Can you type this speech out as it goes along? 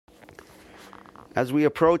as we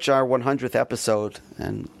approach our 100th episode,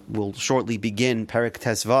 and we'll shortly begin Perek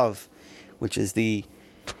Tesvav, which is the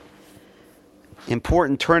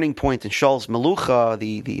important turning point in Shaul's Melucha,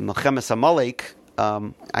 the Milchemes Amalek,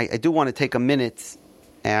 I do want to take a minute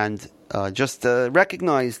and just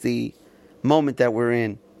recognize the moment that we're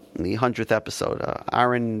in the 100th episode.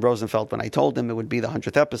 Aaron Rosenfeld, when I told him it would be the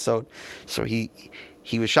 100th episode, so he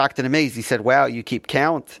was shocked and amazed. He said, "Wow, you keep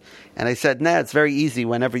count?" And I said, "Nah, it's very easy.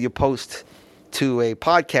 Whenever you post to a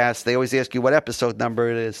podcast, they always ask you what episode number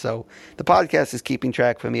it is. So the podcast is keeping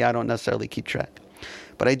track for me. I don't necessarily keep track.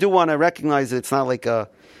 But I do want to recognize that it's not like a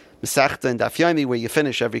Masechta and Daf Yomi where you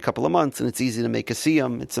finish every couple of months and it's easy to make a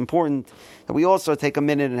siyum. It's important that we also take a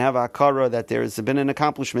minute and have a hakara that there has been an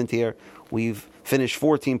accomplishment here. We've finished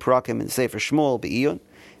 14 parakim in Sefer Shmuel Be'iyun,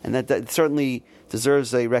 and that certainly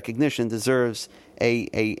deserves a recognition, deserves a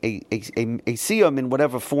siyum in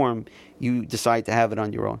whatever form you decide to have it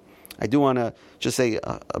on your own. I do want to just say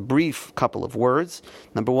a brief couple of words.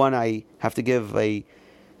 Number one, I have to give a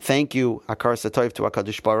thank you, Akar Satayv, to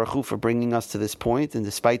HaKadosh Baruch Hu for bringing us to this point. And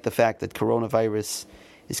despite the fact that coronavirus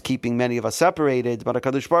is keeping many of us separated, but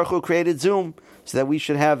HaKadosh Baruch Hu created Zoom so that we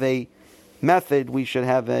should have a method, we should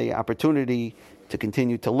have an opportunity to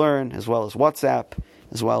continue to learn, as well as WhatsApp,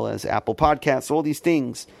 as well as Apple Podcasts. All these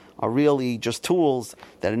things are really just tools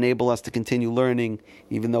that enable us to continue learning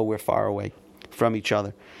even though we're far away from each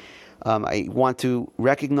other. I want to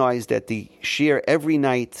recognize that the shir every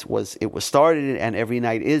night was started, and every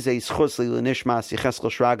night is a schus l'nishmas Yecheskel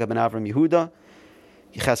Shraga ben Avram Yehuda,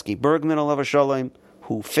 Yecheski Bergman alav shalom,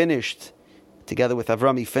 who finished together with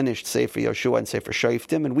Avram. He finished Sefer Yoshua and Sefer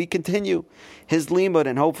Shoftim, and we continue his limud.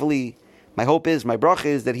 And hopefully, my bracha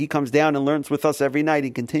is that he comes down and learns with us every night. He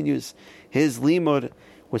continues his limud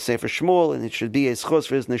with Sefer Shmuel, and it should be a schus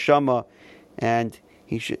for his neshama, and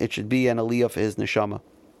it should be an aliyah for his neshama.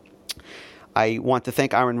 I want to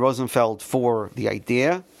thank Aaron Rosenfeld for the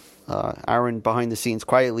idea. Aaron, behind the scenes,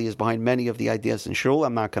 quietly is behind many of the ideas in Shul.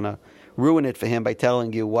 I'm not going to ruin it for him by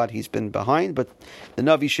telling you what he's been behind, but the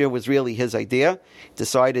Navi Shir was really his idea.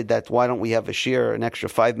 Decided that why don't we have a shir an extra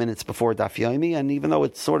 5 minutes before Daf Yomi, and even though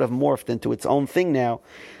it's sort of morphed into its own thing now,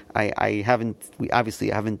 we obviously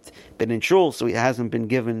haven't been in Shul, so it hasn't been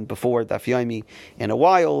given before Daf Yomi in a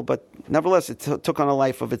while, but nevertheless it took on a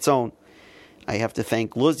life of its own. I have to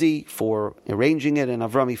thank Luzi for arranging it and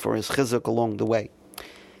Avrami for his chizuk along the way.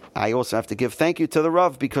 I also have to give thank you to the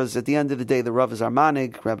Rav, because at the end of the day, the Rav is our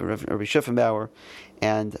manig, Rabbi Schiffenbauer,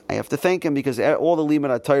 and I have to thank him because all the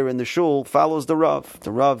limud HaTorah in the shul follows the Rav.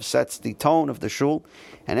 The Rav sets the tone of the shul,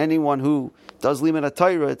 and anyone who does limud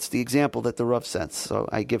HaTorah, it's the example that the Rav sets. So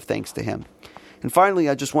I give thanks to him. And finally,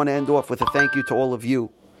 I just want to end off with a thank you to all of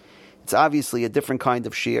you. It's obviously a different kind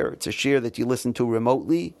of shir. It's a shir that you listen to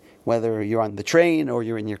remotely, whether you're on the train or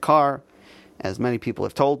you're in your car, as many people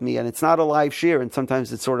have told me, and it's not a live shir, and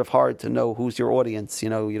sometimes it's sort of hard to know who's your audience. You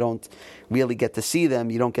know, you don't really get to see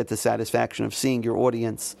them. You don't get the satisfaction of seeing your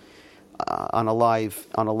audience on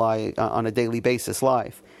a daily basis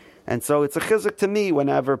live. And so it's a chizuk to me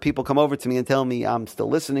whenever people come over to me and tell me I'm still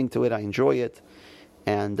listening to it, I enjoy it.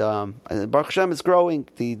 And Baruch Hashem is growing.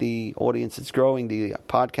 The audience is growing. The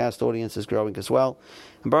podcast audience is growing as well.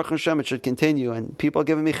 And Baruch Hashem, it should continue. And people are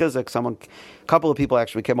giving me chizuk. A couple of people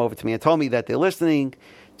actually came over to me and told me that they're listening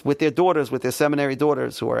with their daughters, with their seminary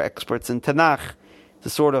daughters who are experts in Tanakh, to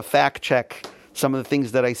sort of fact check some of the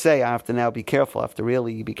things that I say. I have to now be careful. I have to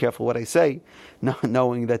really be careful what I say,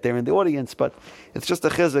 knowing that they're in the audience. But it's just a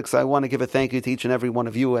chizuk. So I want to give a thank you to each and every one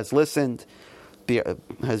of you who has listened,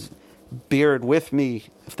 has beared with me,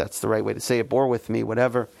 if that's the right way to say it, bore with me,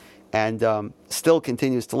 whatever, and still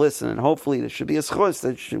continues to listen. And hopefully there should be a schus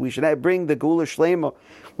that we should bring the Gula Shlema.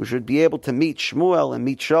 We should be able to meet Shmuel and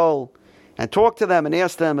meet Shaul and talk to them and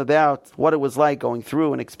ask them about what it was like going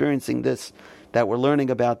through and experiencing this that we're learning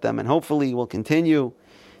about them. And hopefully we'll continue.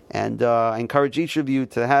 And I encourage each of you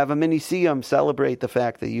to have a mini siyum, celebrate the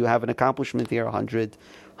fact that you have an accomplishment here, 100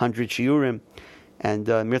 shiurim. And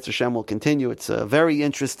Mirza Hashem will continue. It's a very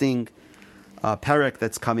interesting perek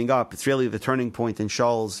that's coming up. It's really the turning point in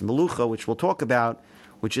Shaul's Melucha, which we'll talk about,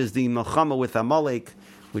 which is the Melchama with Amalek,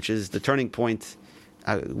 which is the turning point.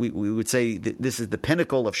 We would say that this is the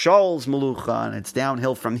pinnacle of Shaul's Melucha, and it's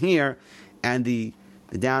downhill from here, and the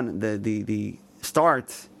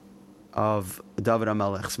start of David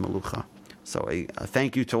HaMelech's Melucha. So a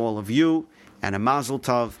thank you to all of you, and a mazel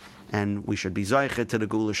tov, and we should be zeicher to the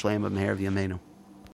Gula Shleima Meher V'Yameinu.